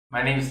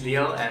My name is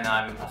Leo and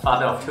I'm a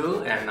father of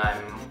two and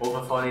I'm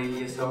over 40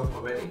 years old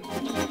already.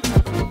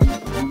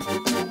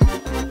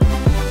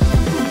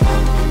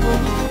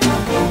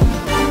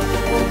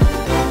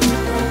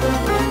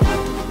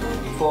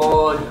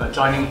 Before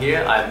joining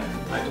here, I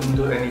don't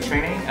do any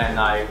training and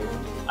I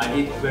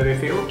eat very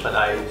few, but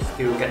I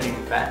still getting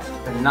fat.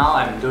 And now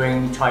I'm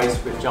doing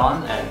twice with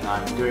John and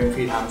I'm doing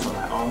 3 times on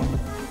my own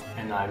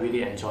and I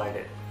really enjoyed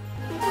it.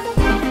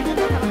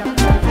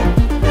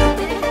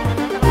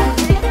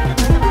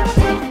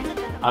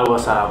 I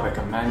was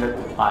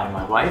recommended by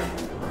my wife.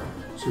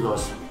 She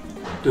was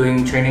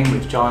doing training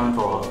with John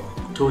for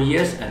 2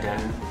 years and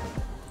then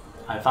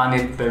I found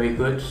it very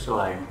good, so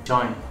I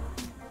joined.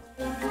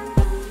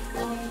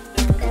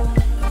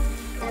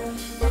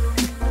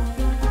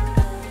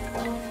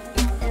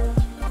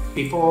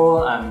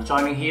 Before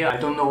joining here, I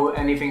don't know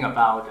anything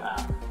about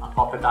a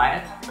proper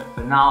diet,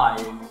 but now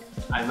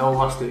I know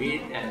what to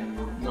eat and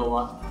know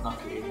what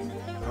not to eat.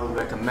 I would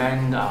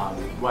recommend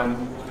one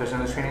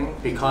personal training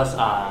because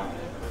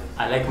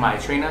I like my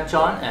trainer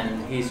John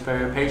and he's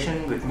very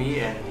patient with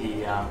me and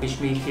he teach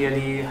me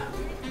clearly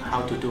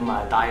how to do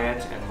my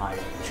diet and my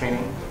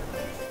training.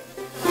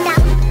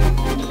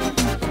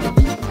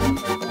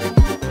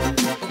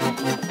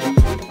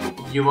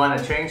 If you want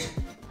to change,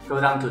 go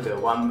down to the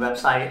one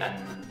website and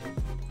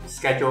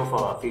schedule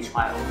for a free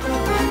trial.